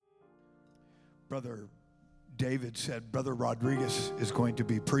Brother David said Brother Rodriguez is going to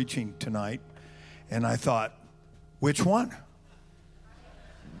be preaching tonight. And I thought, which one?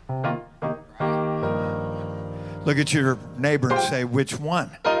 Look at your neighbor and say, which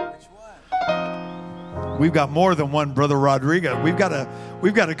one? We've got more than one Brother Rodriguez. We've got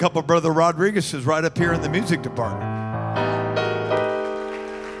a couple Brother Rodriguezes right up here in the music department.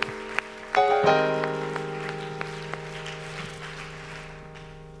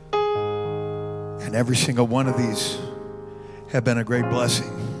 And every single one of these have been a great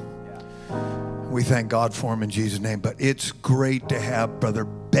blessing. We thank God for them in Jesus' name. But it's great to have Brother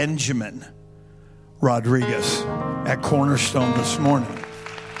Benjamin Rodriguez at Cornerstone this morning.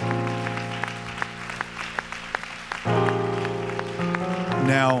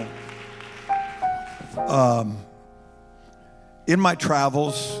 Now, in my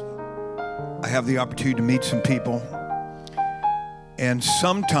travels, I have the opportunity to meet some people. And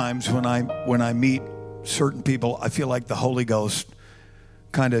sometimes when I meet certain people, I feel like the Holy Ghost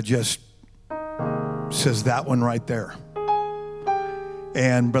kind of just says that one right there.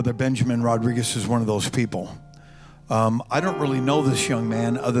 And Brother Benjamin Rodriguez is one of those people. I don't really know this young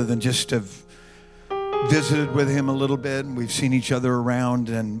man other than just have visited with him a little bit, and we've seen each other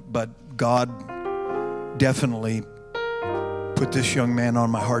around. But God definitely put this young man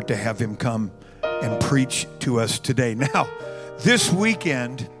on my heart to have him come and preach to us today. Now, this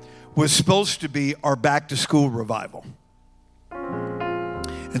weekend was supposed to be our back to school revival.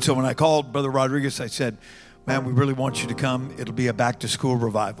 And so when I called Brother Rodriguez, I said, man, we really want you to come. It'll be a back to school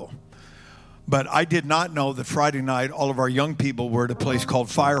revival. But I did not know that Friday night, all of our young people were at a place called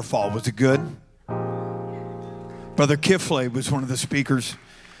Firefall. Was it good? Brother Kifley was one of the speakers,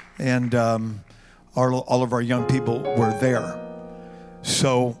 and all of our young people were there.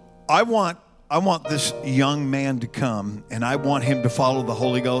 So I want this young man to come, and I want him to follow the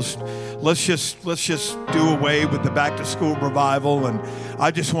Holy Ghost. Let's just do away with the back to school revival, and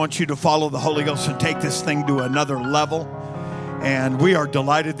I just want you to follow the Holy Ghost and take this thing to another level. And we are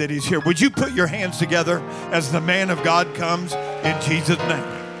delighted that he's here. Would you put your hands together as the man of God comes in Jesus' name?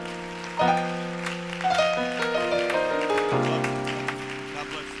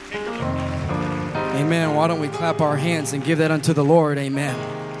 Amen. Why don't we clap our hands and give that unto the Lord? Amen.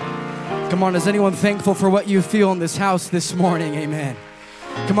 Come on, is anyone thankful for what you feel in this house this morning? Amen.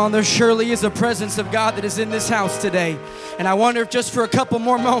 Come on, there surely is a presence of God that is in this house today. And I wonder if just for a couple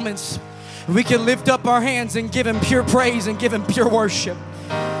more moments, we can lift up our hands and give him pure praise and give him pure worship.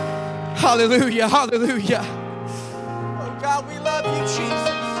 Hallelujah, hallelujah. Oh God, we love you,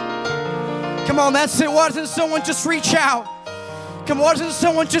 Jesus. Come on, that's it. Why doesn't someone just reach out? Come on, why doesn't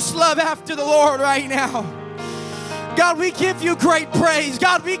someone just love after the Lord right now? God, we give you great praise.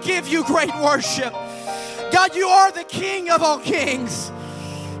 God, we give you great worship. God, you are the King of all kings.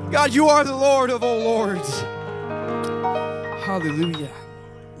 God, you are the Lord of all lords. Hallelujah.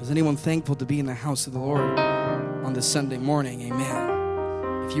 Is anyone thankful to be in the house of the Lord on this Sunday morning?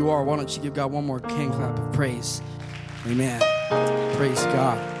 Amen. If you are, why don't you give God one more hand clap of praise? Amen. Praise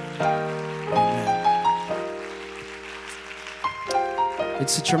God. Amen.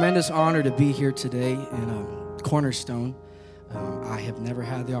 It's a tremendous honor to be here today in Cornerstone. I have never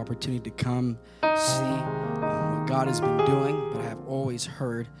had the opportunity to come see what God has been doing, but I have always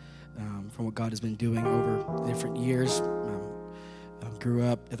heard from what God has been doing over different years. Grew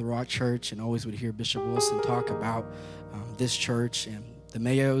up at the Rock Church and always would hear Bishop Wilson talk about this church and the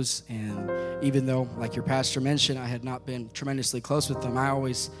Mayos. And even though, like your pastor mentioned, I had not been tremendously close with them, I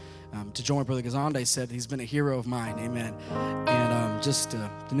always, to join Brother Gazande, said he's been a hero of mine. Amen. And just to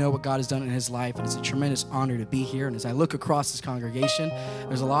know what God has done in his life, and it's a tremendous honor to be here. And as I look across this congregation,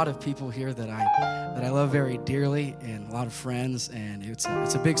 there's a lot of people here that I love very dearly, and a lot of friends. And it's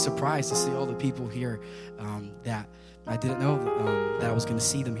a big surprise to see all the people here that I didn't know that I was going to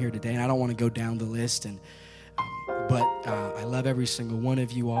see them here today, and I don't want to go down the list. But I love every single one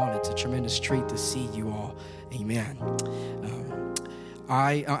of you all, and it's a tremendous treat to see you all. Amen.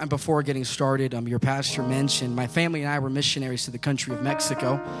 And before getting started, your pastor mentioned my family and I were missionaries to the country of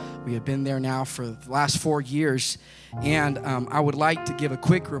Mexico. We have been there now for the last 4 years, and I would like to give a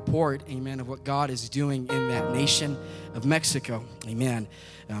quick report, amen, of what God is doing in that nation of Mexico. Amen.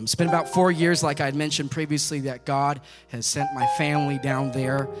 It's been about 4 years, like I had mentioned previously, that God has sent my family down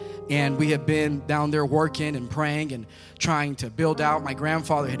there, and we have been down there working and praying and trying to build out. My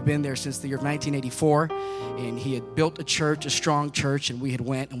grandfather had been there since the year of 1984, and he had built a church, a strong church, and we had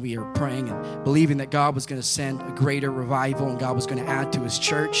went and we were praying and believing that God was going to send a greater revival and God was going to add to his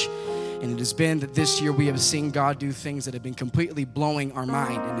church. And it has been that this year we have seen God do things that have been completely blowing our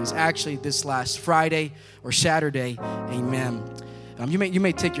mind. And it was actually this last Friday or Saturday, amen, You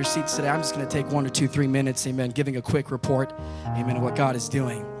may take your seats today. I'm just going to take 1 or 2, 3 minutes, amen, giving a quick report, amen, of what God is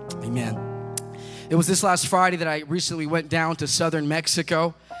doing, amen. It was this last Friday that I recently went down to southern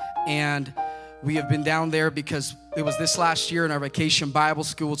Mexico, and we have been down there because it was this last year in our Vacation Bible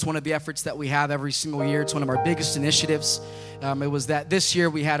School. It's one of the efforts that we have every single year. It's one of our biggest initiatives. It was that this year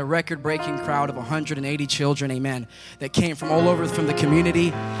we had a record-breaking crowd of 180 children, amen, that came from all over from the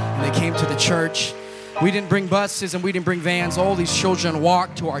community, and they came to the church. We didn't bring buses and we didn't bring vans. All these children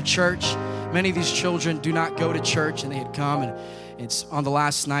walked to our church. Many of these children do not go to church, and they had come, and it's on the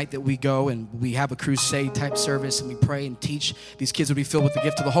last night that we go and we have a crusade type service, and we pray and teach. These kids would be filled with the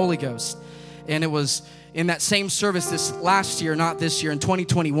gift of the Holy Ghost. And it was in that same service this last year, not this year, in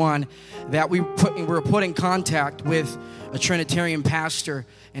 2021, that we were put in contact with a Trinitarian pastor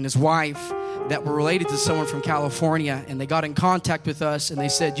and his wife that were related to someone from California, and they got in contact with us, and they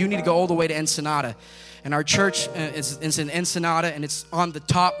said, you need to go all the way to Ensenada. And our church is in Ensenada, and it's on the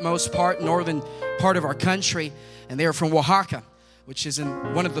topmost northern part of our country, and they are from Oaxaca, which is in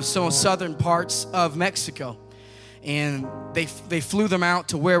one of the southern parts of Mexico. And they flew them out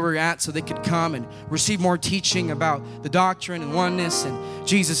to where we're at so they could come and receive more teaching about the doctrine and oneness and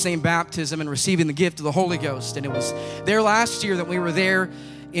Jesus' name baptism and receiving the gift of the Holy Ghost. And it was there last year that we were there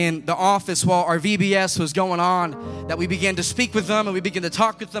in the office while our VBS was going on, that we began to speak with them and we began to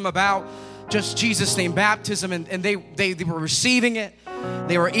talk with them about just Jesus' name baptism, and they were receiving it.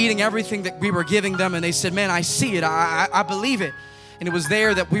 They were eating everything that we were giving them, and they said, man, I see it, I believe it. And it was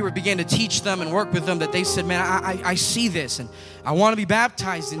there that we began to teach them and work with them, that they said, man, I see this, and I want to be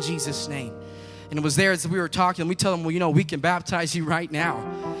baptized in Jesus' name. And it was there as we were talking, we tell them, well, we can baptize you right now.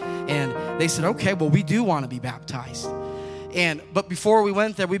 And they said, okay, well, we do want to be baptized. But before we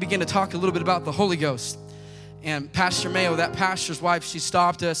went there, we began to talk a little bit about the Holy Ghost. And Pastor Mayo, that pastor's wife, she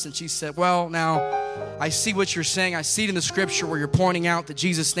stopped us and she said, well, now, I see what you're saying. I see it in the scripture where you're pointing out the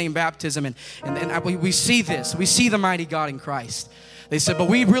Jesus' name baptism. And we see this. We see the mighty God in Christ. They said, but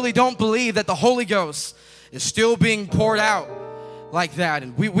we really don't believe that the Holy Ghost is still being poured out like that.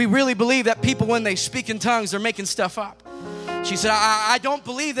 And we really believe that people, when they speak in tongues, they're making stuff up. She said, I don't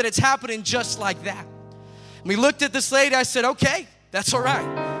believe that it's happening just like that. And we looked at this lady. I said, okay, that's all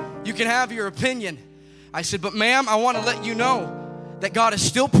right. You can have your opinion. I said, but ma'am, I want to let you know that God is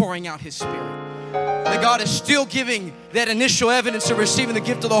still pouring out His Spirit. That God is still giving that initial evidence of receiving the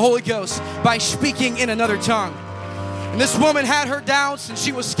gift of the Holy Ghost by speaking in another tongue. And this woman had her doubts and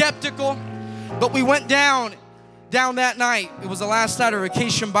she was skeptical, but we went down that night. It was the last night of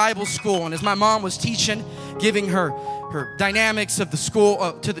Vacation Bible School, and as my mom was teaching, giving her dynamics of the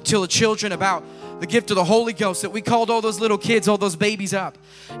school to the children about the gift of the Holy Ghost, that we called all those little kids, all those babies up.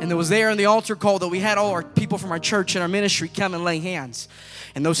 And it was there in the altar call that we had all our people from our church and our ministry come and lay hands.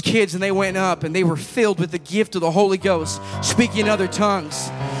 And those kids, and they went up and they were filled with the gift of the Holy Ghost, speaking in other tongues.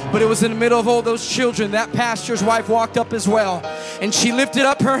 But it was in the middle of all those children, that pastor's wife walked up as well. And she lifted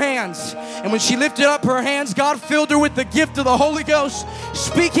up her hands. And when she lifted up her hands, God filled her with the gift of the Holy Ghost,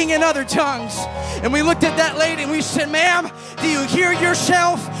 speaking in other tongues. And we looked at that lady and we said, ma'am, do you hear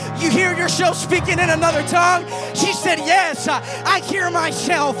yourself? You hear yourself speaking in another tongue? She said, yes, I hear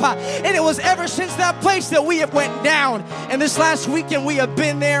myself. And it was ever since that place that we have went down. And this last weekend we have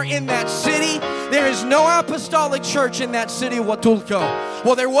been there in that city. There is no apostolic church in that city, Huatulco.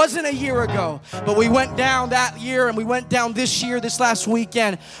 Well, there wasn't a year ago, but we went down that year and we went down this year, this last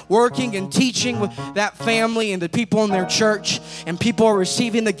weekend, working and teaching with that family and the people in their church, and people are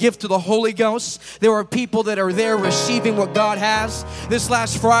receiving the gift of the Holy Ghost. There are people that are there receiving what God has. This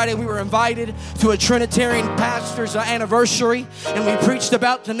last Friday, we were invited to a Trinitarian pastor's anniversary, and we preached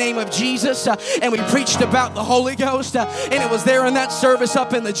about the name of Jesus, and we preached about the Holy Ghost, and it was there in that service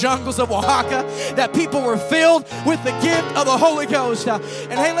up in the jungles of Oaxaca that people were filled with the gift of the Holy Ghost.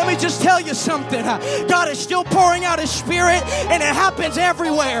 And hey, let me just tell you something. God is still pouring out His Spirit, and it happens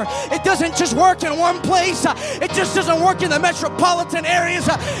everywhere. It doesn't just work in one place. It just doesn't work in the metropolitan areas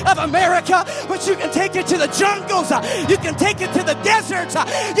of America, but you can take it to the jungles. You can take it to the deserts.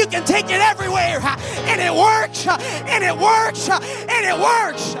 You can take it everywhere. And it works. And it works. And it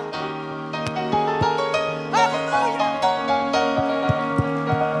works. Hallelujah.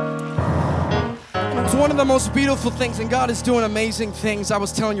 It's one of the most beautiful things, and God is doing amazing things. I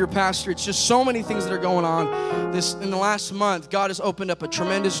was telling your pastor, it's just so many things that are going on. In the last month, God has opened up a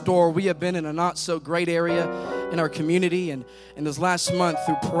tremendous door. We have been in a not so great area in our community, and in this last month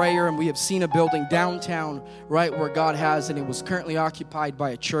through prayer, and we have seen a building downtown right where God has, and it was currently occupied by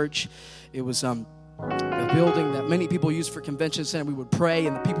a church. It was a building that many people use for convention center. We would pray,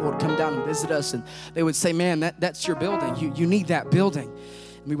 and the people would come down and visit us, and they would say, man, that's your building. You need that building.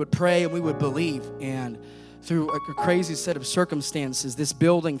 And we would pray and we would believe. And through a crazy set of circumstances, this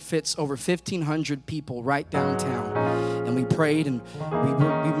building fits over 1,500 people right downtown. And we prayed, and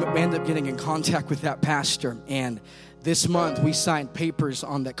we ended up getting in contact with that pastor. And this month, we signed papers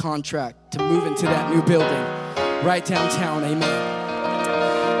on that contract to move into that new building right downtown.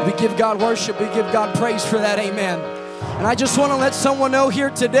 Amen. We give God worship. We give God praise for that. Amen. And I just want to let someone know here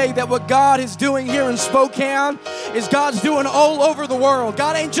today that what God is doing here in Spokane is God's doing all over the world.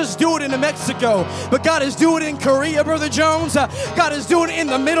 God ain't just doing it in Mexico, but God is doing it in Korea, Brother Jones. God is doing it in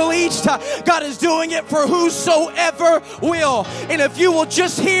the Middle East. God is doing it for whosoever will. And if you will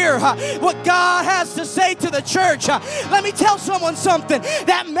just hear what God has to say to the church, let me tell someone something.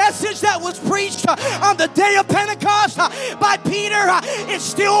 That message that was preached on the day of Pentecost by Peter is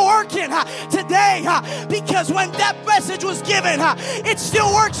still working today, because when that message was given, it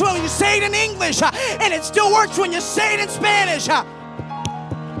still works when you say it in English, and it still works when you say it in Spanish.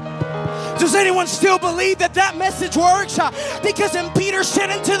 Does anyone still believe that that message works? Because then Peter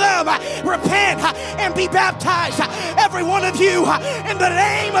said unto them, repent and be baptized, every one of you, in the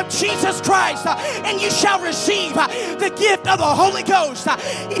name of Jesus Christ, and you shall receive the gift of the Holy Ghost.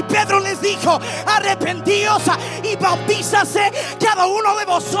 Y Pedro les dijo, arrepentíos y bautízase cada uno de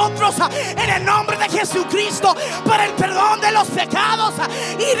vosotros en el nombre de Jesucristo para el perdón de los pecados,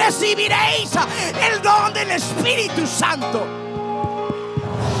 y recibiréis el don del Espíritu Santo.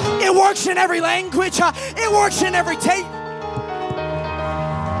 It works in every language. It works in every tape.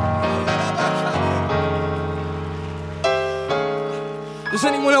 Does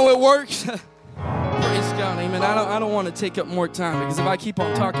anyone know it works? Praise God, amen. I don't want to take up more time, because if I keep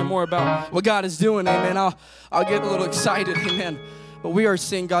on talking more about what God is doing, amen, I'll get a little excited, amen. But we are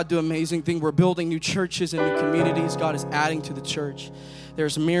seeing God do amazing things. We're building new churches and new communities. God is adding to the church.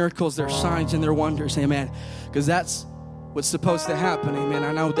 There's miracles, there's signs, and there are wonders, amen. Because that's what's supposed to happen, amen.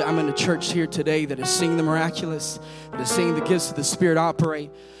 I know that I'm in a church here today that is seeing the miraculous, that is seeing the gifts of the Spirit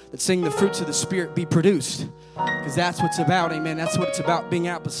operate, that's seeing the fruits of the Spirit be produced. Because that's what it's about, amen. That's what it's about, being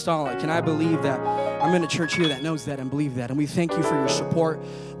apostolic. And I believe that I'm in a church here that knows that and believe that. And we thank you for your support.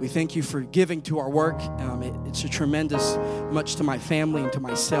 We thank you for giving to our work. It's a tremendous much to my family and to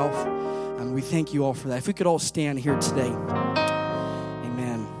myself. And we thank you all for that. If we could all stand here today.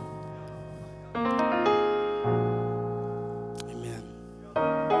 Amen.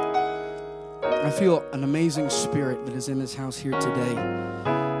 I feel an amazing spirit that is in this house here today.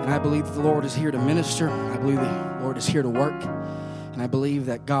 And I believe that the Lord is here to minister. I believe the Lord is here to work. And I believe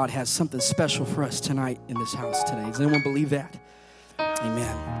that God has something special for us tonight in this house today. Does anyone believe that?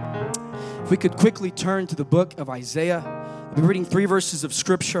 Amen. If we could quickly turn to the book of Isaiah. I'll be reading 3 verses of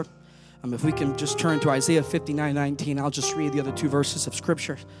Scripture. If we can just turn to Isaiah 59:19, I'll just read the other 2 verses of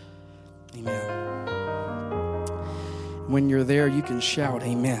Scripture. Amen. When you're there, you can shout,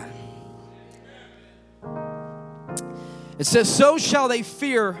 amen. It says, so shall they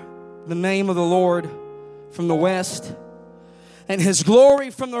fear the name of the Lord from the west, and his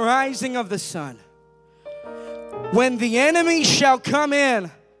glory from the rising of the sun. When the enemy shall come in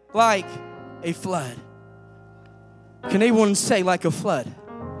like a flood. Can anyone say like a flood?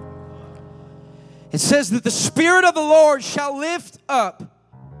 It says that the Spirit of the Lord shall lift up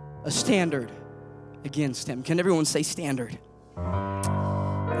a standard against him. Can everyone say standard?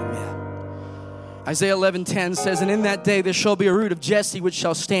 Isaiah 11:10 says, and in that day there shall be a root of Jesse, which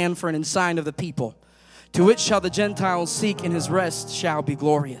shall stand for an ensign of the people. To which shall the Gentiles seek, and his rest shall be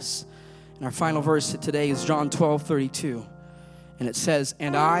glorious. And our final verse today is John 12:32. And it says,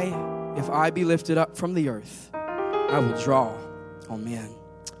 and if I be lifted up from the earth, I will draw all men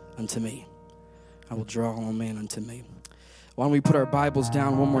unto me. I will draw all men unto me. Why don't we put our Bibles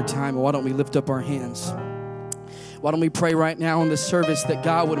down one more time, and why don't we lift up our hands? Why don't we pray right now in this service that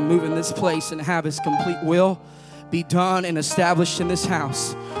God would move in this place and have his complete will be done and established in this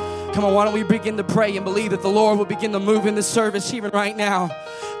house. Come on, why don't we begin to pray and believe that the Lord will begin to move in this service even right now.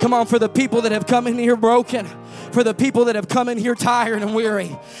 Come on, for the people that have come in here broken, for the people that have come in here tired and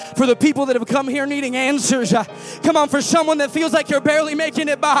weary, for the people that have come here needing answers. Come on, for someone that feels like you're barely making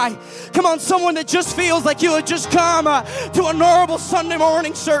it by. Come on, someone that just feels like you had just come to a normal Sunday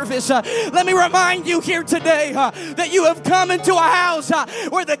morning service. Let me remind you here today that you have come into a house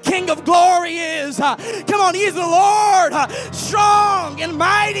where the King of Glory is. Come on, he is the Lord, strong and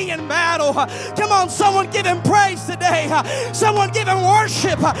mighty in battle. Come on, someone give him praise today. Someone give him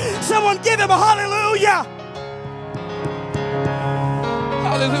worship. Someone give him a hallelujah.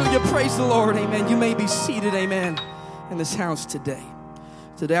 Hallelujah. Praise the Lord. Amen. You may be seated, amen, in this house today.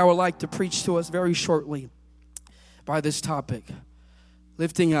 Today I would like to preach to us very shortly by this topic,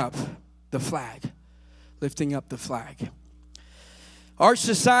 lifting up the flag. Lifting up the flag. Our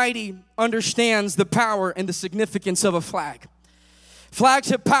society understands the power and the significance of a flag. Flags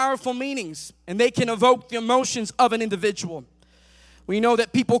have powerful meanings, and they can evoke the emotions of an individual. We know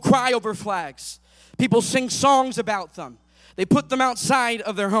that people cry over flags. People sing songs about them. They put them outside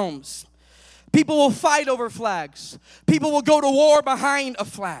of their homes. People will fight over flags. People will go to war behind a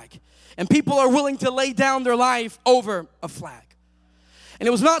flag. And people are willing to lay down their life over a flag. And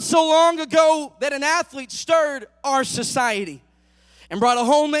it was not so long ago that an athlete stirred our society and brought a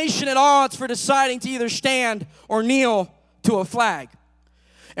whole nation at odds for deciding to either stand or kneel to a flag.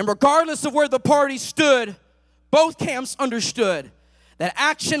 And regardless of where the party stood, both camps understood that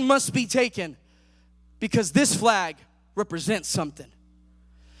action must be taken because this flag represents something.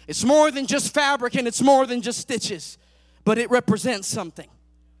 It's more than just fabric and it's more than just stitches, but it represents something.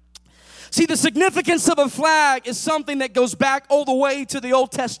 See, the significance of a flag is something that goes back all the way to the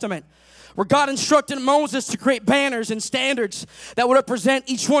Old Testament, where God instructed Moses to create banners and standards that would represent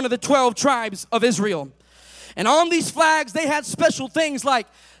each one of the 12 tribes of Israel. And on these flags, they had special things like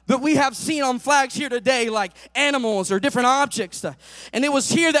that we have seen on flags here today, like animals or different objects. And it was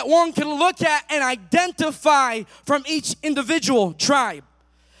here that one could look at and identify from each individual tribe.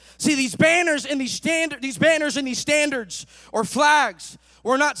 See, these banners and these standards or flags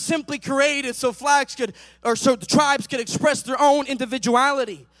were not simply created so the tribes could express their own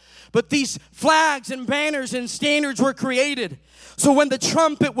individuality. But these flags and banners and standards were created so when the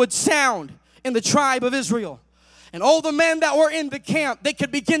trumpet would sound in the tribe of Israel, and all the men that were in the camp, they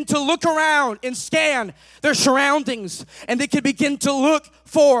could begin to look around and scan their surroundings, and they could begin to look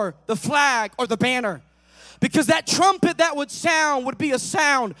for the flag or the banner. Because that trumpet that would sound would be a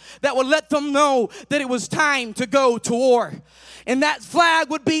sound that would let them know that it was time to go to war. And that flag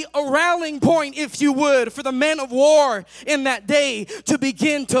would be a rallying point, if you would, for the men of war in that day to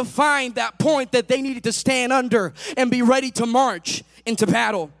begin to find that point that they needed to stand under and be ready to march into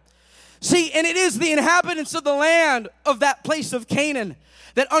battle. See, and it is the inhabitants of the land of that place of Canaan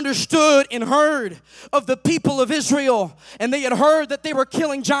that understood and heard of the people of Israel. And they had heard that they were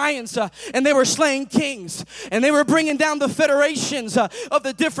killing giants and they were slaying kings. And they were bringing down the federations of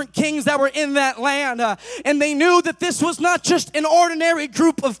the different kings that were in that land. And they knew that this was not just an ordinary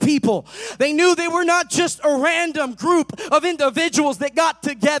group of people. They knew they were not just a random group of individuals that got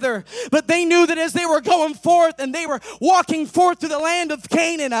together. But they knew that as they were going forth and they were walking forth to the land of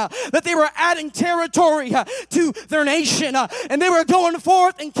Canaan, that they were adding territory to their nation. And they were going forth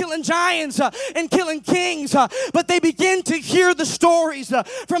and killing giants and killing kings, but they begin to hear the stories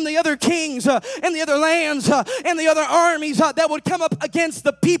from the other kings and the other lands and the other armies that would come up against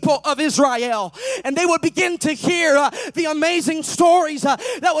the people of Israel. And they would begin to hear the amazing stories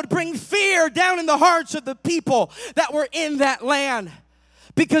that would bring fear down in the hearts of the people that were in that land,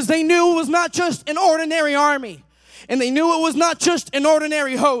 because they knew it was not just an ordinary army, and they knew it was not just an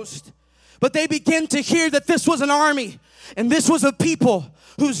ordinary host, but they began to hear that this was an army. And this was a people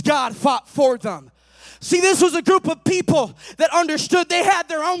whose God fought for them. See, this was a group of people that understood they had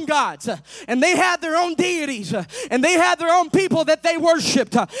their own gods, and they had their own deities, and they had their own people that they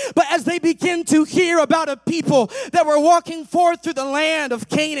worshiped. But as they begin to hear about a people that were walking forth through the land of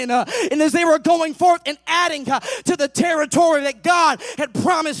Canaan, and as they were going forth and adding to the territory that God had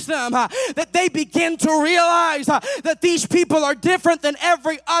promised them, that they begin to realize that these people are different than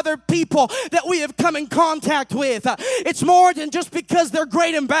every other people that we have come in contact with. It's more than just because they're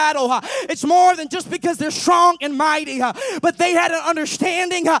great in battle. It's more than just because they're strong and mighty, but they had an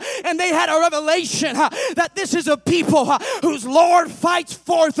understanding and they had a revelation that this is a people whose Lord fights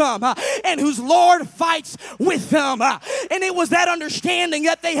for them and whose Lord fights with them. And it was that understanding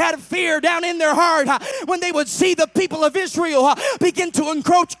that they had fear down in their heart when they would see the people of Israel begin to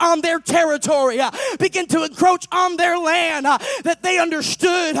encroach on their territory, begin to encroach on their land, that they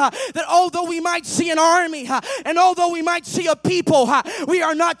understood that although we might see an army and although we might see a people, we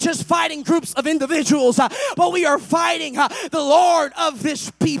are not just fighting groups of individuals, but we are fighting the Lord of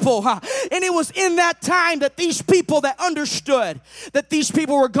this people. And it was in that time that these people that understood that these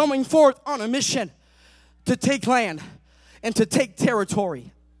people were going forth on a mission to take land and to take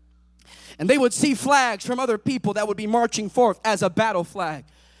territory. And they would see flags from other people that would be marching forth as a battle flag.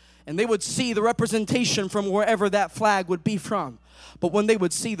 And they would see the representation from wherever that flag would be from. But when they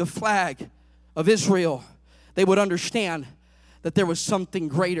would see the flag of Israel, they would understand that there was something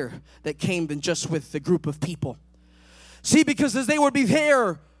greater that came than just with the group of people. See, because as they would be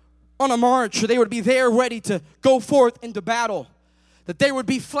there on a march, or they would be there ready to go forth into battle, that there would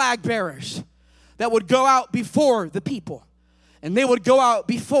be flag bearers that would go out before the people, and they would go out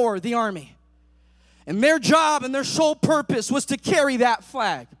before the army. And their job and their sole purpose was to carry that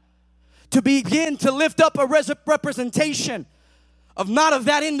flag, to begin to lift up a representation of not of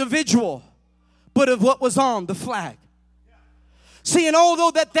that individual, but of what was on the flag. See, and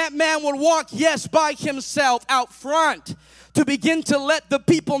although that man would walk, yes, by himself out front to begin to let the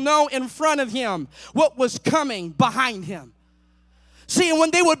people know in front of him what was coming behind him. See, and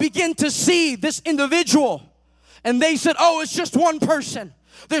when they would begin to see this individual, and they said, oh, it's just one person,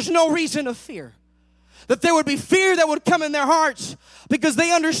 there's no reason to fear. That there would be fear that would come in their hearts because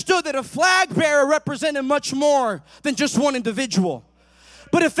they understood that a flag bearer represented much more than just one individual.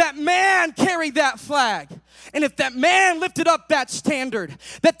 But if that man carried that flag, and if that man lifted up that standard,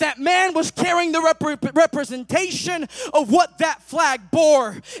 that man was carrying the representation of what that flag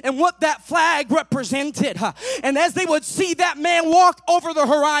bore and what that flag represented. And as they would see that man walk over the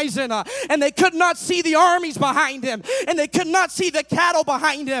horizon, and they could not see the armies behind him, and they could not see the cattle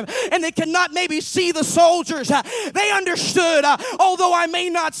behind him, and they could not maybe see the soldiers, they understood, although I may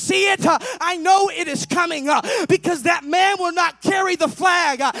not see it, I know it is coming, because that man will not carry the flag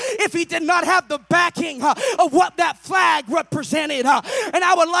if he did not have the backing of what that flag represented. And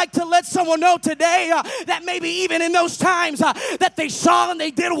I would like to let someone know today that maybe even in those times that they saw and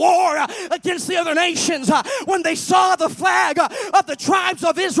they did war against the other nations, when they saw the flag of the tribes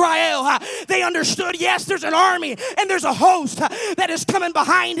of Israel, they understood, yes, there's an army and there's a host that is coming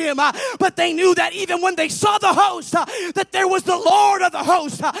behind him, but they knew that even when they saw the host, that there was the Lord of the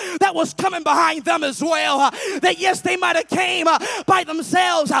host that was coming behind them as well. That yes, they might have came by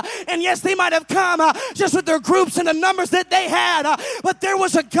themselves, and yes, they might have come just with their groups and the numbers that they had, but there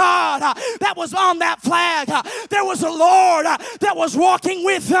was a God that was on that flag. There was a Lord that was walking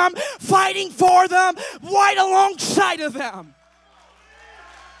with them, fighting for them, right alongside of them.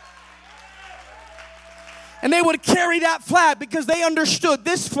 And they would carry that flag because they understood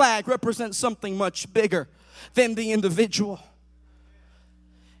this flag represents something much bigger than the individual.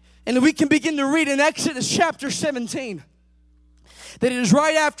 And we can begin to read in Exodus chapter 17 that it is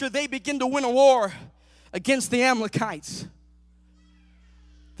right after they begin to win a war against the Amalekites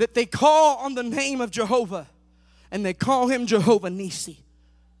that they call on the name of Jehovah, and they call him Jehovah Nissi.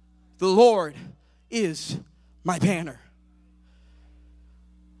 The Lord is my banner.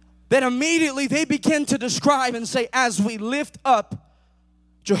 Then immediately they begin to describe and say, as we lift up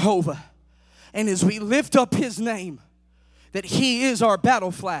Jehovah and as we lift up his name, that he is our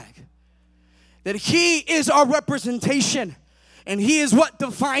battle flag, that he is our representation, and he is what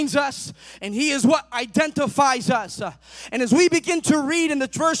defines us, and he is what identifies us. And as we begin to read in the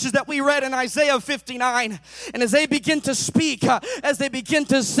verses that we read in Isaiah 59, and as they begin to speak, as they begin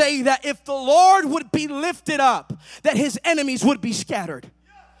to say that if the Lord would be lifted up, that his enemies would be scattered,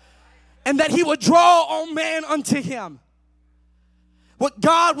 and that he would draw all men unto him. What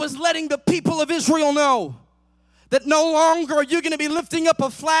God was letting the people of Israel know, that no longer are you going to be lifting up a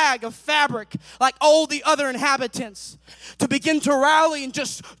flag of fabric like all the other inhabitants to begin to rally and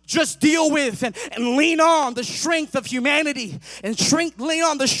just deal with and lean on the strength of humanity and lean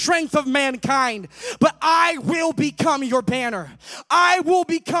on the strength of mankind. But I will become your banner. I will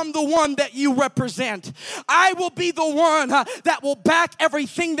become the one that you represent. I will be the one that will back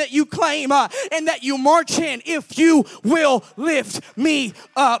everything that you claim and that you march in if you will lift me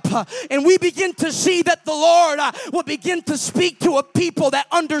up. And we begin to see that the Lord will begin to speak to a people that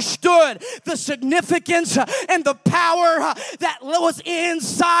understood the significance and the power that was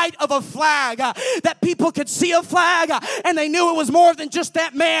inside of a flag. That people could see a flag and they knew it was more than just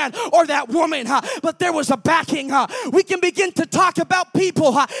that man or that woman, but there was a backing. We can begin to talk about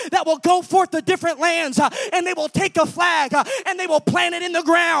people that will go forth to different lands and they will take a flag and they will plant it in the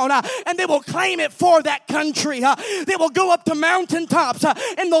ground and they will claim it for that country. They will go up to mountaintops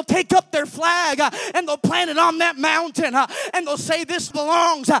and they'll take up their flag and they'll plant it on that mountain and they'll say, this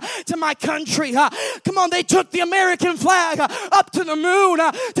belongs to my country. Come on, they took the American flag up to the moon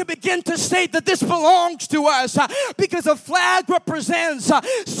to begin to state that this belongs to us because a flag represents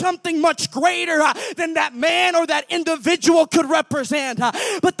something much greater than that man or that individual could represent.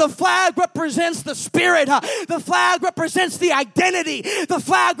 But the flag represents the spirit. The flag represents the identity. The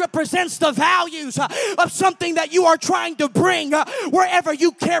flag represents the values of something that you are trying to bring wherever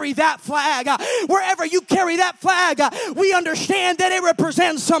you carry that flag. Wherever you carry that flag, we understand that it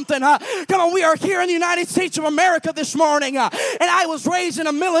represents something. Come on, we are here in the United States of America this morning, and I was raised in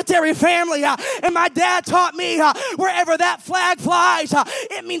a military family, and my dad taught me wherever that flag flies,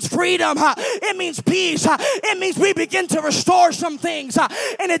 it means freedom, it means peace, it means we begin to restore some things,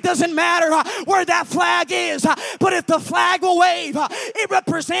 and it doesn't matter where that flag is, but if the flag will wave, it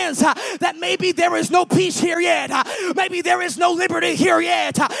represents that maybe there is no peace here yet, maybe there is no liberty here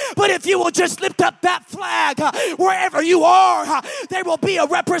yet, but if you will just lift up that flag, wherever you are, there will be a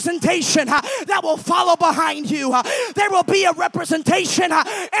representation that will follow behind you. There will be a representation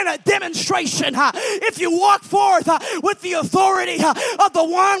and a demonstration if you walk forth with the authority of the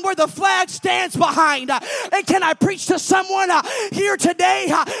one where the flag stands behind. And can I preach to someone here today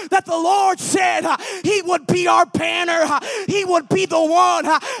that the Lord said He would be our banner. He would be the one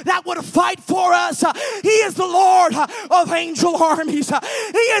that would fight for us. He is the Lord of angel armies.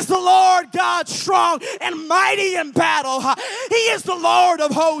 He is the Lord God strong and mighty in battle. He is the Lord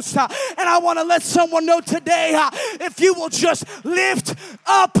of hosts. And I want to let someone know today, if you will just lift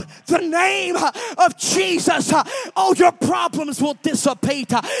up the name of Jesus, all your problems will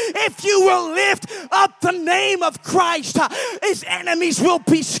dissipate. If you will lift up the name of Christ, His enemies will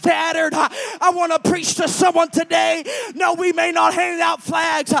be scattered. I want to preach to someone today. No, we may not hand out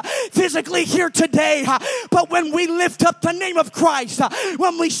flags physically here today, but when we lift up the name of Christ,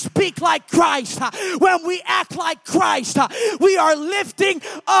 when we speak like Christ, when we act like Christ, we are lifting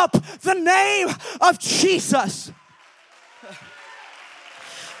up the name of Jesus.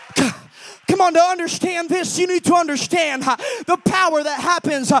 Come on, to understand this, you need to understand the power that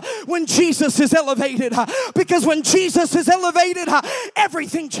happens when Jesus is elevated. Because when Jesus is elevated,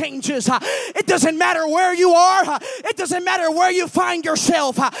 everything changes. It doesn't matter where you are. It doesn't matter where you find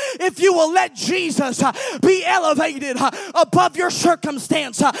yourself. If you will let Jesus be elevated above your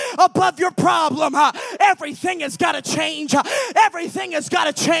circumstance, above your problem, everything has got to change. Everything has got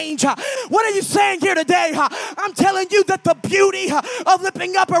to change. What are you saying here today? I'm telling you that the beauty of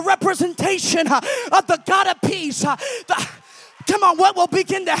lifting up a representation of the God of peace. Come on, what will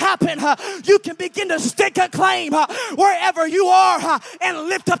begin to happen? You can begin to stake a claim wherever you are and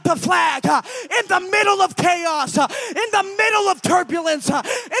lift up the flag in the middle of chaos, in the middle of turbulence,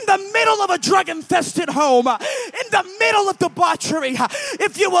 in the middle of a drug-infested home, in the middle of debauchery.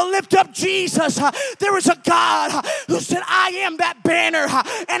 If you will lift up Jesus, there is a God who said, I am that banner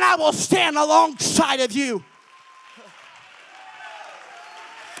and I will stand alongside of you.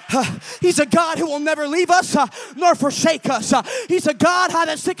 He's a God who will never leave us nor forsake us. He's a God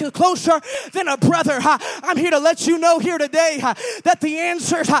that sticks closer than a brother. I'm here to let you know here today that the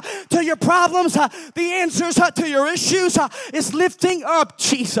answers to your problems, the answers to your issues is lifting up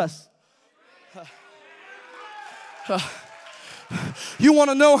Jesus. You want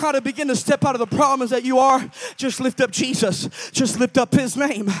to know how to begin to step out of the problems that you are? Just lift up Jesus. Just lift up His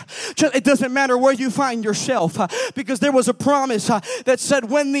name. It doesn't matter where you find yourself, because there was a promise that said,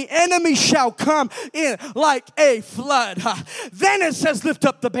 when the enemy shall come in like a flood, then it says lift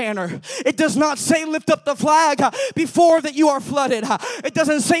up the banner. It does not say lift up the flag before that you are flooded. It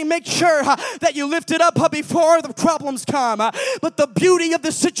doesn't say make sure that you lift it up before the problems come. But the beauty of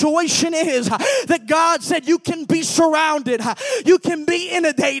the situation is that God said you can be surrounded. You can be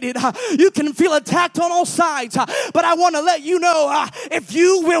inundated. You can feel attacked on all sides. But I want to let you know, if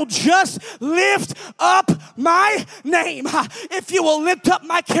you will just lift up my name, if you will lift up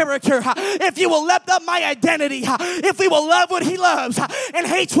my character, if you will lift up my identity, if we will love what He loves and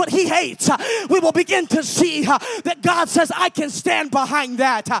hates what He hates, we will begin to see that God says, I can stand behind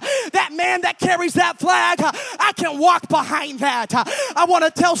that. That man that carries that flag, I can walk behind that. I want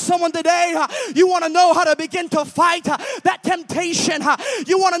to tell someone today, you want to know how to begin to fight that temptation.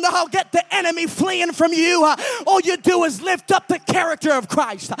 You want to know how to get the enemy fleeing from you? All you do is lift up the character of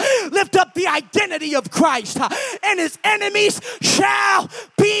Christ. Lift up the identity of Christ. And His enemies shall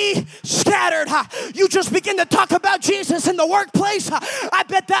be scattered. You just begin to talk about Jesus in the workplace. I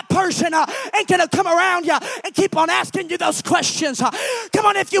bet that person ain't going to come around you and keep on asking you those questions. Come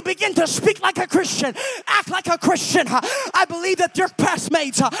on, if you begin to speak like a Christian, act like a Christian, I believe that your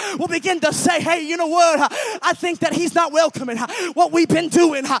classmates will begin to say, hey, you know what? I think that he's not welcoming what we've been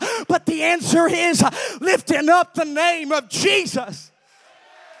doing. But the answer is lifting up the name of Jesus.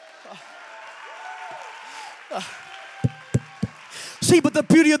 See, but the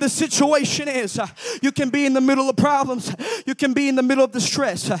beauty of the situation is you can be in the middle of problems. You can be in the middle of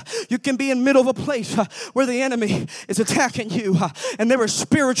distress. You can be in the middle of a place where the enemy is attacking you. And there is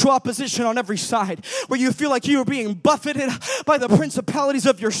spiritual opposition on every side. Where you feel like you are being buffeted by the principalities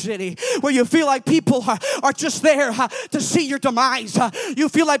of your city. Where you feel like people are just there to see your demise. You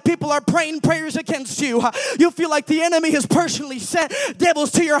feel like people are praying prayers against you. You feel like the enemy has personally sent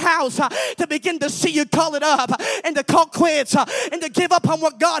devils to your house to begin to see you call it up and to call quits and to give up on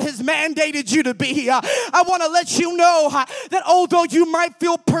what God has mandated you to be. I want to let you know that although you might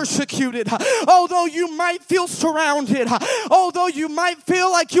feel persecuted, although you might feel surrounded, although you might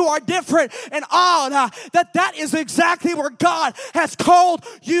feel like you are different and odd, that is exactly where God has called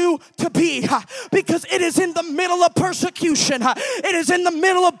you to be. Because it is in the middle of persecution. It is in the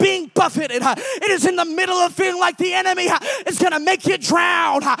middle of being buffeted. It is in the middle of feeling like the enemy is going to make you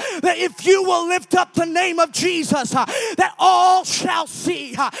drown. That if you will lift up the name of Jesus, that all shall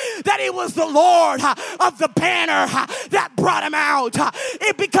see that it was the Lord of the banner that brought him out.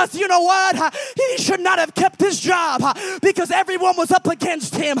 Because you know what? He should not have kept his job because everyone was up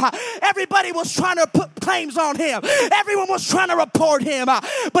against him. Everybody was trying to put claims on him. Everyone was trying to report him.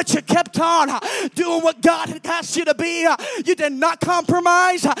 But you kept on doing what God had asked you to be. You did not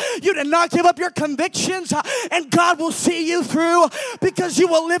compromise. You did not give up your convictions. And God will see you through because you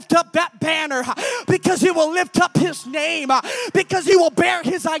will lift up that banner. Because you will lift up his name. Because you will bear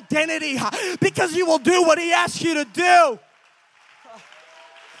his identity. Because you will do what he asks you to do.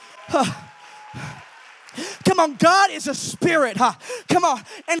 Come on, God is a spirit. Come on.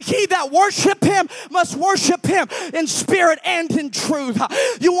 And he that worship him must worship him in spirit and in truth.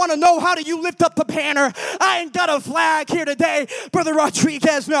 You want to know how do you lift up the banner? I ain't got a flag here today, Brother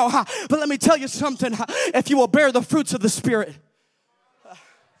Rodriguez. No. But let me tell you something. If you will bear the fruits of the Spirit,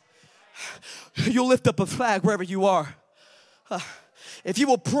 you'll lift up a flag wherever you are. If you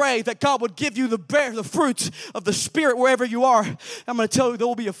will pray that God would give you bear the fruits of the Spirit wherever you are, I'm going to tell you there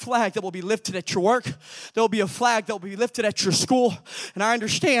will be a flag that will be lifted at your work. There will be a flag that will be lifted at your school. And I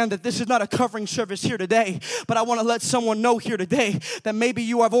understand that this is not a covering service here today, but I want to let someone know here today that maybe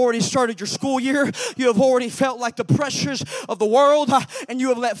you have already started your school year. You have already felt like the pressures of the world, and you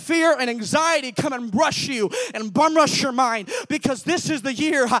have let fear and anxiety come and rush you and bum rush your mind, because this is the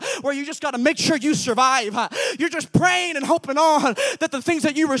year where you just got to make sure you survive. You're just praying and hoping on that the things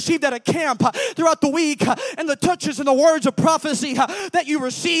that you received at a camp throughout the week and the touches and the words of prophecy that you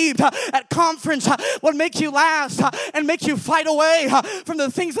received at conference would make you last and make you fight away from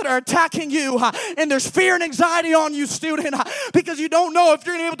the things that are attacking you. And there's fear and anxiety on you, student, because you don't know if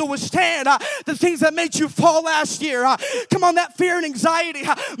you're going to be able to withstand the things that made you fall last year. Come on, that fear and anxiety,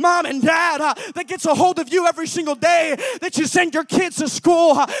 mom and dad, that gets a hold of you every single day that you send your kids to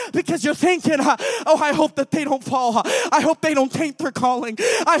school because you're thinking, oh, I hope that they don't fall. I hope they don't taint their calling.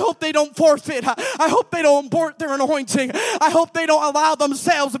 I hope they don't forfeit. I hope they don't abort their anointing. I hope they don't allow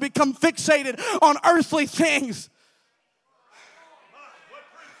themselves to become fixated on earthly things.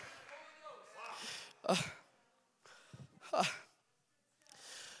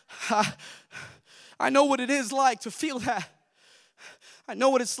 I know what it is like to feel that. I know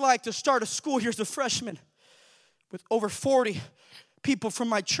what it's like to start a school year as a freshman with over 40 people from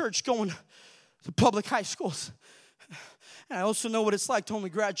my church going to public high schools. And I also know what it's like to only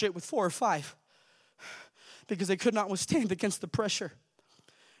graduate with 4 or 5 because they could not withstand against the pressure,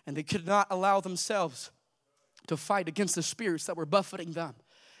 and they could not allow themselves to fight against the spirits that were buffeting them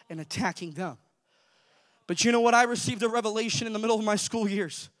and attacking them. But you know what? I received a revelation in the middle of my school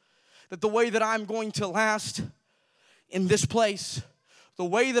years that the way that I'm going to last in this place, the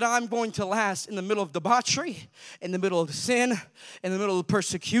way that I'm going to last in the middle of debauchery, in the middle of sin, in the middle of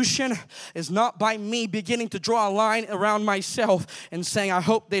persecution, is not by me beginning to draw a line around myself and saying, I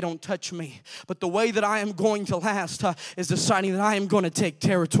hope they don't touch me. But the way that I am going to last is deciding that I am going to take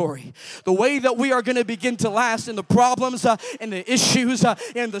territory. The way that we are going to begin to last in the problems and the issues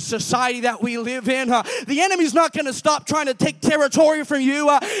in the society that we live in, the enemy's not going to stop trying to take territory from you.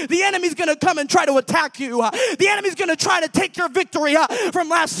 The enemy's going to come and try to attack you. The enemy's going to try to take your victory from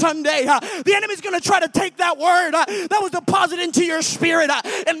last Sunday. The enemy's going to try to take that word that was deposited into your spirit,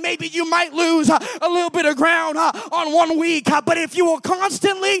 and maybe you might lose a little bit of ground on one week, but if you will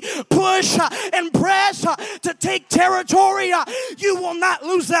constantly push and press to take territory, you will not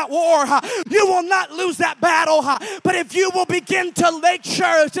lose that war. You will not lose that battle. But if you will begin to make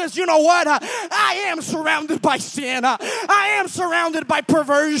sure, it says, you know what? I am surrounded by sin. I am surrounded by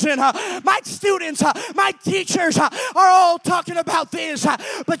perversion. My students, my teachers are all talking about this.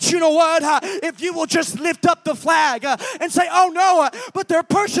 But you know what? If you will just lift up the flag and say, oh no, but they're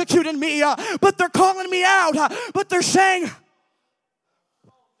persecuting me, but they're calling me out, but they're saying,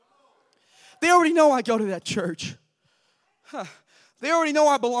 they already know I go to that church. They already know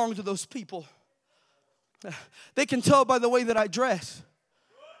I belong to those people. They can tell by the way that I dress.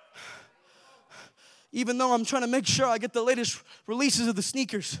 Even though I'm trying to make sure I get the latest releases of the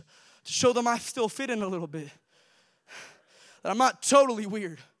sneakers to show them I still fit in a little bit. That I'm not totally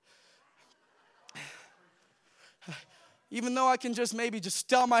weird. Even though I can just maybe just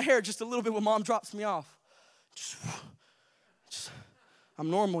style my hair just a little bit when mom drops me off. I'm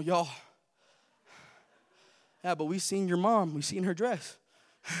normal, y'all. Yeah, but we seen your mom. We seen her dress.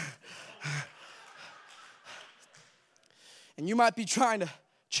 And you might be trying to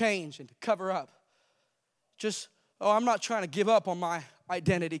change and to cover up. I'm not trying to give up on my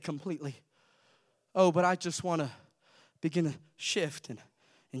identity completely. But I just want to begin to shift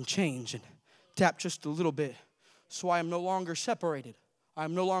and change and tap just a little bit so I am no longer separated. I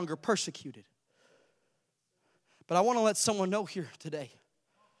am no longer persecuted. But I want to let someone know here today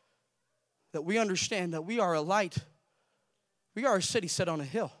that we understand that we are a light. We are a city set on a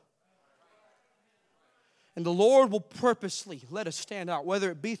hill. And the Lord will purposely let us stand out,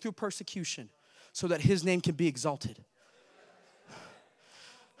 whether it be through persecution, so that His name can be exalted.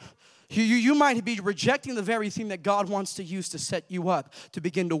 You might be rejecting the very thing that God wants to use to set you up to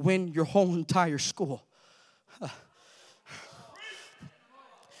begin to win your whole entire school.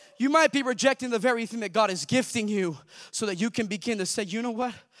 You might be rejecting the very thing that God is gifting you so that you can begin to say, you know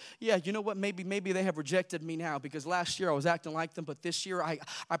what? Yeah, you know what? Maybe they have rejected me now because last year I was acting like them, but this year I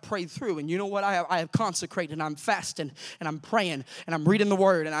prayed through. And you know what? I have consecrated and I'm fasting and I'm praying and I'm reading the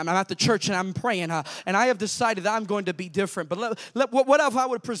Word and I'm at the church and I'm praying. And I have decided that I'm going to be different. But what if I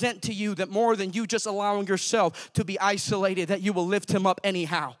would present to you that more than you just allowing yourself to be isolated, that you will lift Him up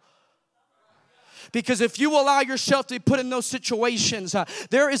anyhow? Because if you allow yourself to be put in those situations,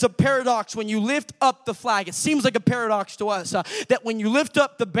 there is a paradox when you lift up the flag. It seems like a paradox to us that when you lift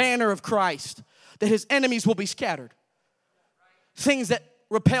up the banner of Christ, that His enemies will be scattered. Things that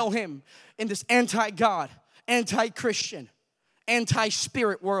repel Him in this anti-God, anti-Christian,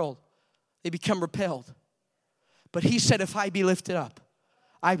 anti-spirit world, they become repelled. But He said, if I be lifted up,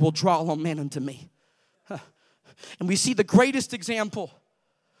 I will draw all men unto me. And we see the greatest example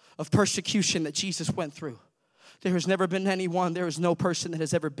of persecution that Jesus went through. There has never been anyone, there is no person that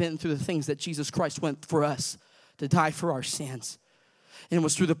has ever been through the things that Jesus Christ went for us to die for our sins. And it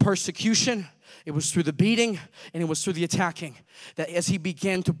was through the persecution, it was through the beating, and it was through the attacking that as He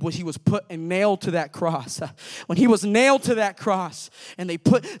was put and nailed to that cross. When He was nailed to that cross and they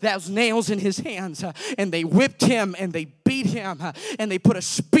put those nails in His hands and they whipped Him and they beat Him and they put a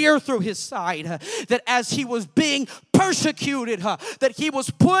spear through His side, that as He was being persecuted, that He was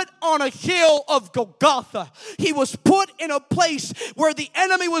put on a hill of Golgotha. He was put in a place where the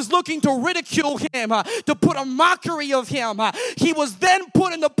enemy was looking to ridicule Him, to put a mockery of Him. He was then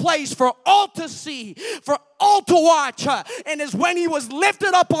put in a place for all to see, for all to watch. And as when He was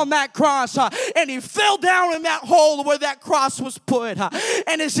lifted up on that cross and He fell down in that hole where that cross was put,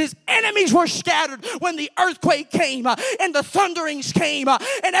 and as His enemies were scattered when the earthquake came and the thunderings came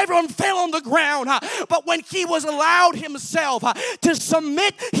and everyone fell on the ground, but when He was allowed Himself to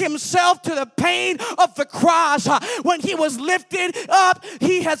submit Himself to the pain of the cross, when He was lifted up,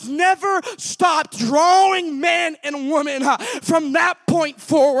 He has never stopped drawing men and women from that point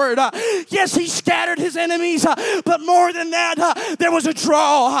forward. Yes, He scattered His enemies, but more than that, there was a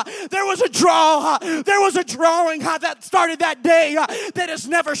draw. There was a draw. There was a drawing that started that day that has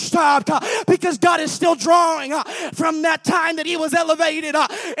never stopped, because God is still drawing from that time that He was elevated.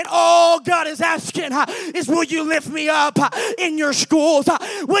 And all God is asking is, will you lift me up in your schools?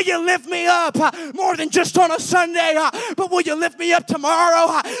 Will you lift me up more than just on a Sunday? But will you lift me up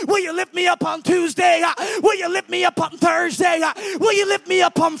tomorrow? Will you lift me up on Tuesday? Will you lift me up on Thursday? Will you lift me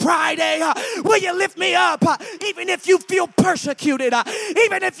up on Friday? Will you lift me up even if you feel persecuted,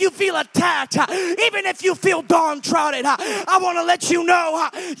 even if you feel attacked, even if you feel downtrodden? I want to let you know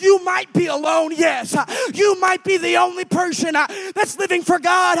you might be alone, yes. You might be the only person that's living for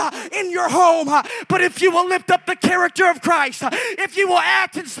God in your home. But if you will lift up the character of Christ, if you will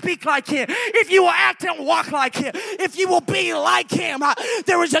act and speak like Him, if you will act and walk like Him, if you will be like Him,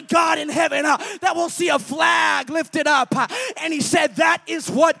 there is a God in heaven that will see a flag lifted up. And He said, that is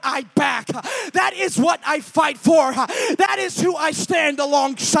what I back. That is what I fight for. That is who I stand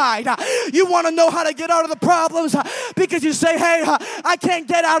alongside. You want to know how to get out of the problems? Because you say, hey, I can't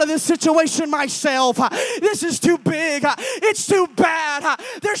get out of this situation myself. This is too big. It's too bad.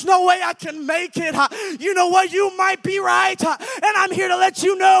 There's no way I can make it. You know what? You might be right. And I'm here to let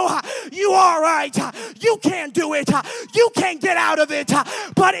you know you are right. You can't do it. You can't get out of it.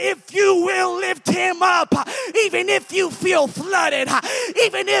 But if you will lift Him up, even if you feel flooded,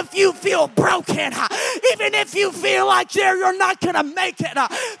 even if you feel broken, even if you feel like you're not going to make it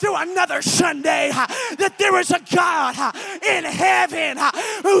through another Sunday, that there is a God in heaven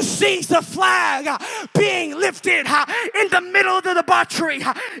who sees the flag being lifted in the middle of the debauchery,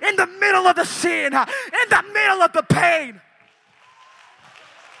 in the middle of the sin, in the middle of the pain.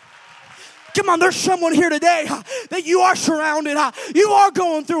 Come on, there's someone here today that you are surrounded. You are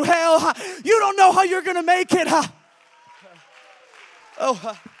going through hell. You don't know how you're going to make it.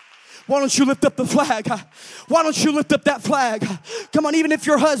 Why don't you lift up the flag? Why don't you lift up that flag? Come on, even if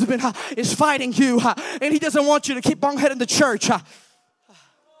your husband is fighting you and he doesn't want you to keep on heading to church.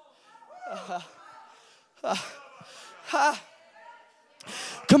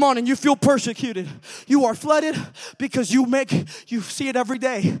 Come on, and you feel persecuted. You are flooded because you see it every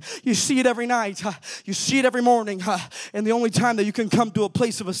day. You see it every night. You see it every morning. And the only time that you can come to a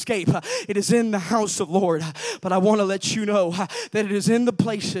place of escape, it is in the house of Lord. But I want to let you know that it is in the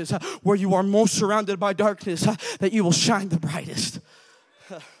places where you are most surrounded by darkness that you will shine the brightest.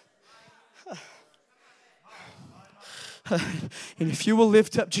 And if you will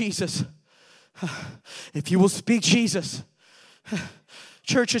lift up Jesus, if you will speak Jesus,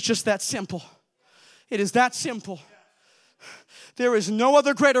 church, it's just that simple. It is that simple. There is no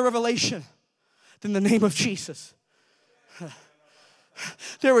other greater revelation than the name of Jesus.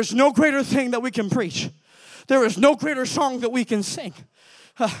 There is no greater thing that we can preach. There is no greater song that we can sing.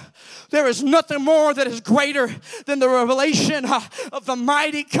 There is nothing more that is greater than the revelation of the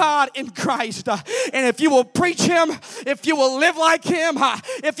mighty God in Christ. And if you will preach Him, if you will live like Him,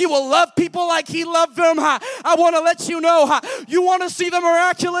 if you will love people like He loved them, I want to let you know, you want to see the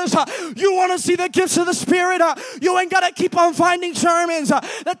miraculous, you want to see the gifts of the Spirit, you ain't got to keep on finding sermons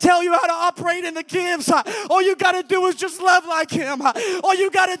that tell you how to operate in the gifts. All you got to do is just love like Him. All you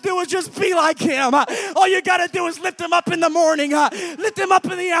got to do is just be like Him. All you got to do is lift Him up in the morning, lift Him up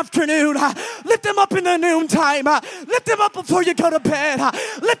in the afternoon, lift them up in the noontime, lift them up before you go to bed,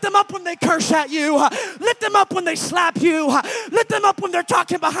 lift them up when they curse at you, lift them up when they slap you, lift them up when they're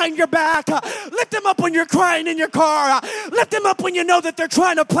talking behind your back, lift them up when you're crying in your car, lift them up when you know that they're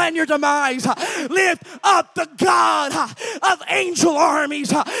trying to plan your demise. Lift up the God of angel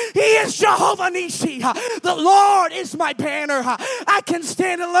armies. He is Jehovah Nissi. The Lord is my banner. I can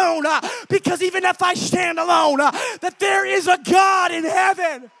stand alone because even if I stand alone, that there is a God in heaven.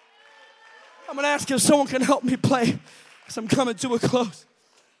 I'm going to ask if someone can help me play because I'm coming to a close.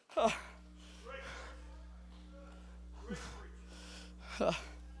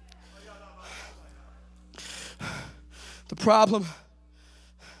 The problem,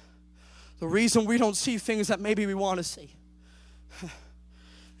 the reason we don't see things that maybe we want to see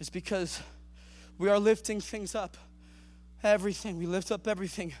is because we are lifting things up. Everything. We lift up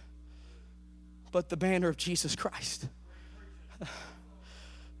everything but the banner of Jesus Christ.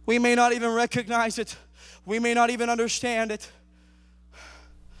 We may not even recognize it. We may not even understand it.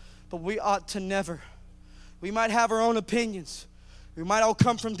 But we ought to never. We might have our own opinions. We might all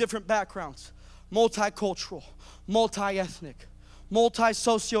come from different backgrounds. Multicultural, multi-ethnic,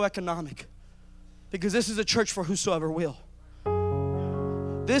 multi-socioeconomic. Because this is a church for whosoever will.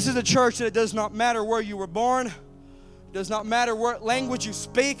 This is a church that it does not matter where you were born. It does not matter what language you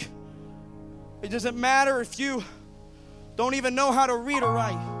speak. It doesn't matter if you don't even know how to read or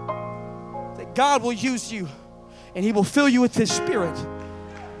write. That God will use you and He will fill you with His Spirit.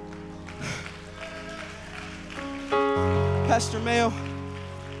 Pastor Mayo,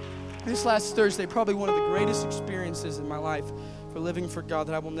 this last Thursday, probably one of the greatest experiences in my life for living for God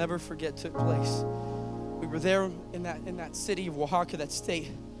that I will never forget took place. We were there in that city of Oaxaca, that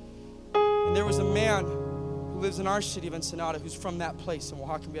state. And there was a man who lives in our city of Ensenada who's from that place in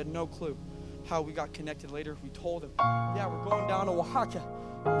Oaxaca. We had no clue how we got connected. Later, we told him, yeah, we're going down to Oaxaca.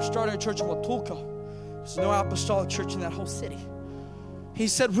 We're starting a church in Huatulco. There's no apostolic church in that whole city. He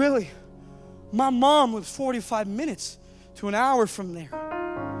said, really? My mom lives 45 minutes to an hour from there.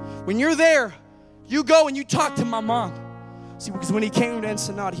 When you're there, you go and you talk to my mom. See, because when he came to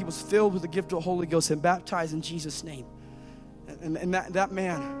Ensenada, he was filled with the gift of the Holy Ghost and baptized in Jesus' name. And that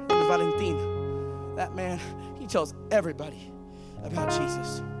man, Valentin, that man, he tells everybody about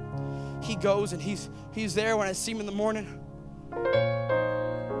Jesus. He goes and he's there. When I see him in the morning,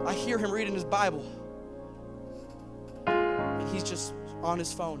 I hear him reading his Bible. And he's just on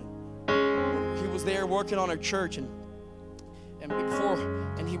his phone. He was there working on our church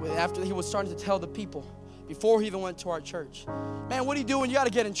after he was starting to tell the people, before he even went to our church, man, what are you doing? You got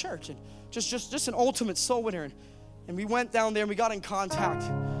to get in church. And just an ultimate soul winner. And we went down there and we got in contact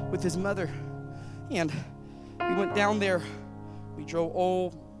with his mother. And we went down there. We drove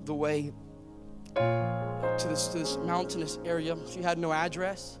all the way to this mountainous area. She had no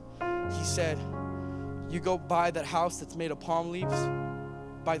address. He said, you go by that house that's made of palm leaves,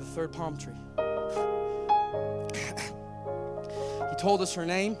 by the third palm tree. He told us her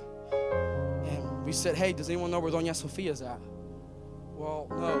name, and we said, hey, does anyone know where Doña Sofia's at? Well,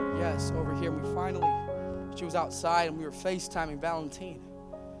 no, yes, over here. And we finally, she was outside, and we were FaceTiming Valentin.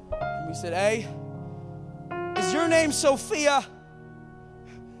 And we said, hey, is your name Sophia?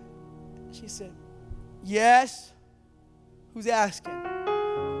 She said, yes. Who's asking?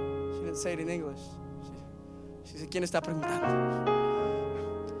 She didn't say it in English. She said, ¿Quién está preguntando?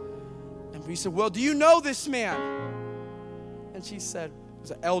 And we said, well, do you know this man? And she said, it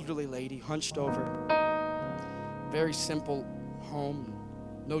was an elderly lady, hunched over. Very simple home,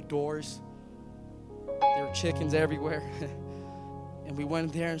 no doors. There were chickens everywhere. And we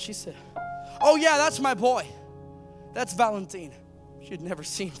went there and she said, oh yeah, that's my boy. That's Valentin. She had never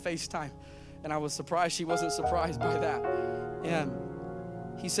seen FaceTime. And I was surprised she wasn't surprised by that. And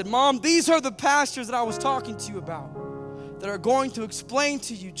he said, Mom, these are the pastors that I was talking to you about that are going to explain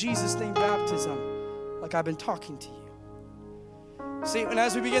to you Jesus' name baptism like I've been talking to you. See, and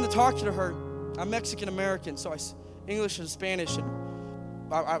as we began to talk to her, I'm Mexican-American, so I English and Spanish. And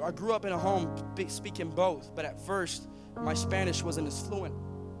I grew up in a home speaking both. But at first, my Spanish wasn't as fluent.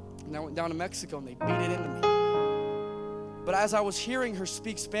 And I went down to Mexico and they beat it into me. But as I was hearing her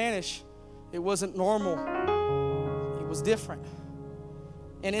speak Spanish, it wasn't normal. It was different.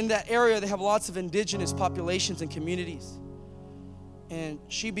 And in that area, they have lots of indigenous populations and communities. And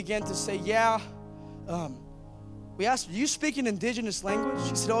she began to say, yeah. We asked her, do you speak an indigenous language?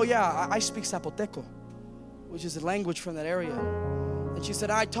 She said, oh yeah, I speak Zapoteco, which is a language from that area. And she said,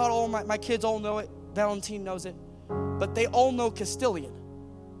 I taught all my kids all know it. Valentin knows it. But they all know Castilian.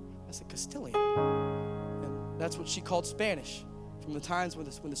 I said, Castilian? And that's what she called Spanish from the times when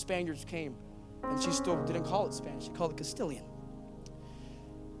the Spaniards came. And she still didn't call it Spanish. She called it Castilian.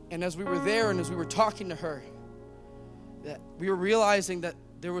 And as we were there and as we were talking to her, that we were realizing that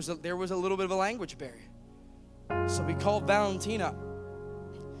there was a little bit of a language barrier. So we called Valentin up.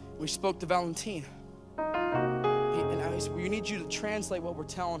 We spoke to Valentin. And I said, we need you to translate what we're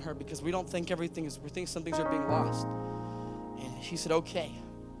telling her because we don't think we think some things are being lost. And she said, okay.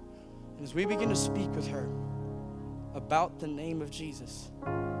 And as we begin to speak with her about the name of Jesus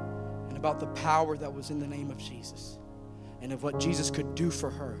and about the power that was in the name of Jesus and of what Jesus could do for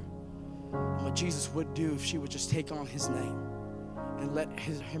her and what Jesus would do if she would just take on his name and let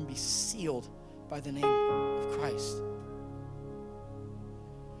him be sealed by the name of Christ.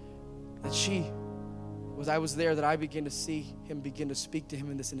 That I was there, that I began to see him begin to speak to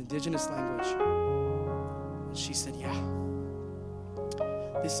him in this indigenous language. And she said, yeah,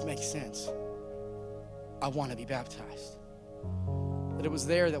 this makes sense. I want to be baptized. That it was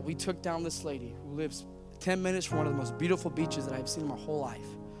there that we took down this lady who lives 10 minutes from one of the most beautiful beaches that I've seen in my whole life.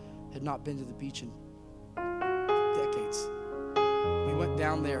 Had not been to the beach in decades. We went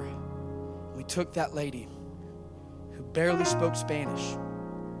down there. We took that lady who barely spoke Spanish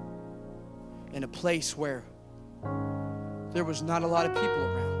in a place where there was not a lot of people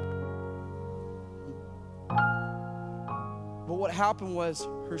around. But what happened was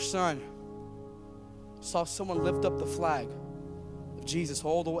her son saw someone lift up the flag of Jesus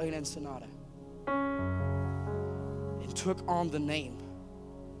all the way in Ensenada and took on the name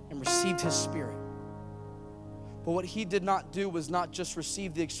and received his spirit. But what he did not do was not just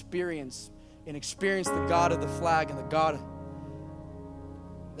receive the experience and experience the God of the flag and the God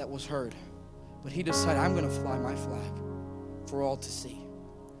that was heard. But he decided, I'm going to fly my flag for all to see.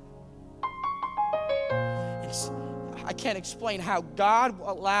 I can't explain how God will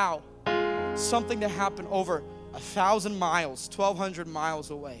allow something to happen over 1,000 miles, 1,200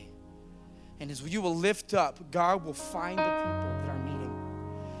 miles away. And as you will lift up, God will find the people that are needing.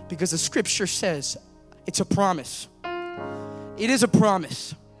 Because the scripture says it's a promise. It is a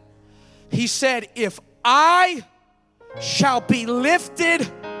promise. He said, if I shall be lifted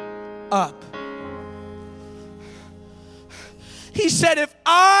up. He said, if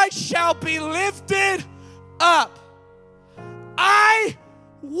I shall be lifted up, I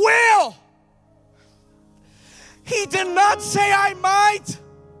will. He did not say I might.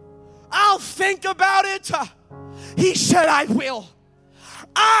 I'll think about it. He said, I will.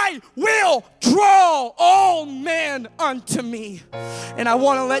 I will draw all men unto me. And I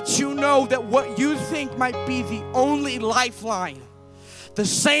want to let you know that what you think might be the only lifeline, the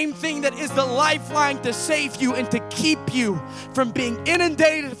same thing that is the lifeline to save you and to keep you from being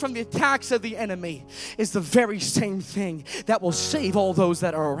inundated from the attacks of the enemy, is the very same thing that will save all those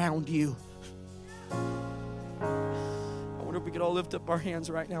that are around you. I wonder if we could all lift up our hands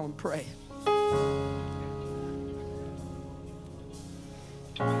right now and pray.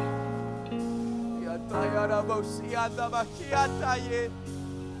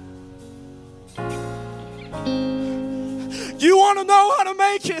 You want to know how to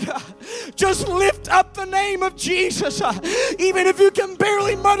make it? Just lift up the name of Jesus. Even if you can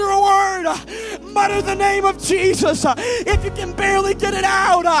barely mutter a word, mutter the name of Jesus. If you can barely get it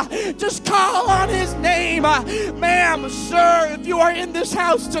out, just call on his name. Ma'am, sir, if you are in this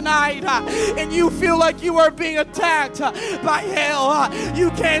house tonight and you feel like you are being attacked by hell, you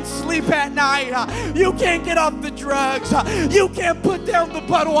can't sleep at night, you can't get off the drugs, you can't put down the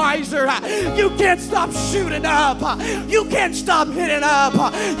Budweiser, you can't stop shooting up, you can't stop hitting up,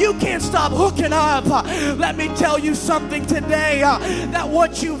 you can't stop hooking up. Let me tell you something today, that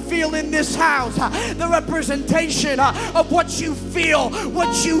what you feel in this house, the representation of what you feel,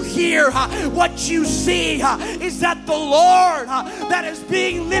 what you hear, what you see, is that the Lord that is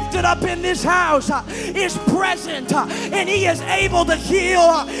being lifted up in this house is present, and he is able to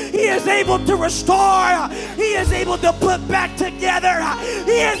heal, he is able to restore, he is able to put back together,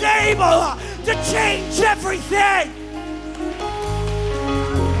 he is able to change everything.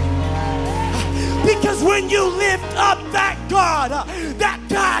 Because when you lift up that God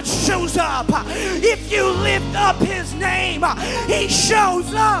shows up. If you lift up his name, he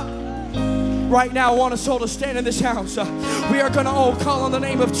shows up. Right now, I want us all to stand in this house. We are going to all call on the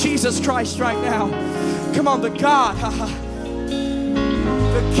name of Jesus Christ right now. Come on, the God,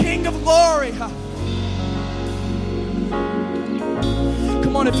 the King of glory.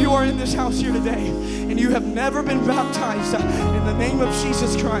 Come on, if you are in this house here today and you have never been baptized in the name of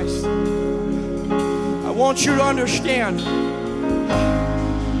Jesus Christ, I want you to understand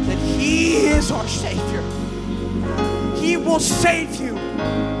that he is our Savior. He will save you.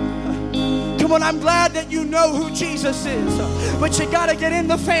 Come on, I'm glad that you know who Jesus is, but you got to get in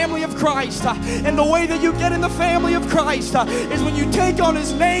the family of Christ. And the way that you get in the family of Christ is when you take on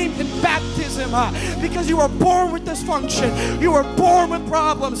his name in baptism, because you were born with dysfunction, you were born with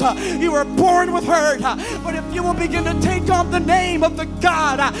problems, you were born with hurt. But if you will begin to take on the name of the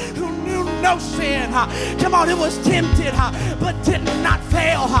God who knew no sin, come on, it was tempted but did not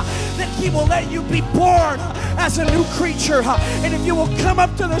fail, then he will let you be born as a new creature. And if you will come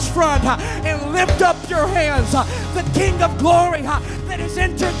up to this front and lift up your hands, the King of glory that has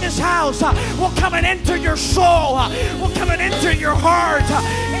entered this house will come and enter your soul, will come and enter your heart,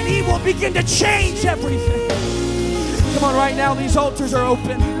 and he will begin to change everything. Come on, right now these altars are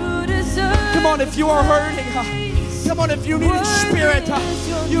open. Come on, if you are hurting, come on, if you need a spirit,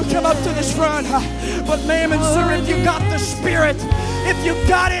 you come up to this front. But ma'am and sir, if you got the spirit, if you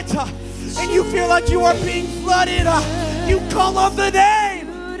got it, and you feel like you are being flooded, you call on the name.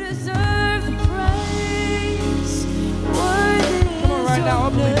 Come on, right now, I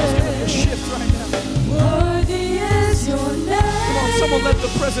believe there's going to be a shift right now. Come on, someone let the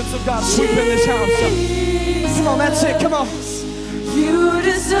presence of God sweep in this house. Come on, that's it, come on.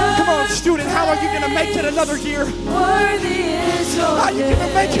 Come on, student, how are you going to make it another year? How are you going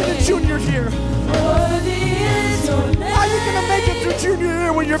to make it a junior year? How are you going to make it through junior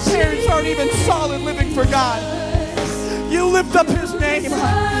year when your parents aren't even solid living for God? You lift up his name.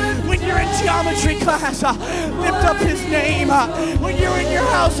 When you're in geometry class, lift up his name. When you're in your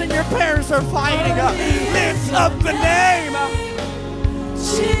house and your parents are fighting, lift up the name.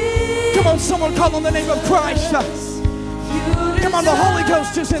 Come on, someone call on the name of Christ. Come on, the Holy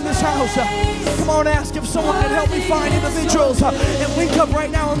Ghost is in this house. Come on, ask if someone can help me find individuals and link up right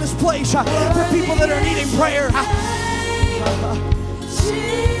now in this place for people that are needing prayer.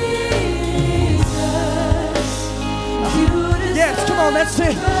 Yes, come on, that's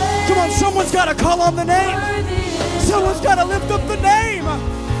it. Come on, someone's got to call on the name. Someone's got to lift up the name.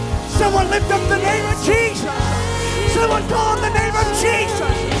 Someone lift up the name of Jesus. Someone call on the name of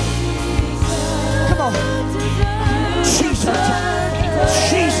Jesus. Come on. Jesus,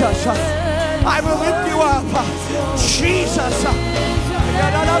 Jesus, I will lift you up. Jesus.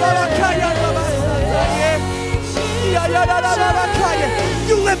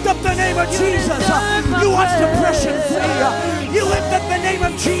 You lift up the name of Jesus. You watch depression flee. You lift up the name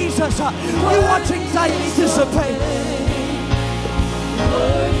of Jesus. You watch anxiety dissipate.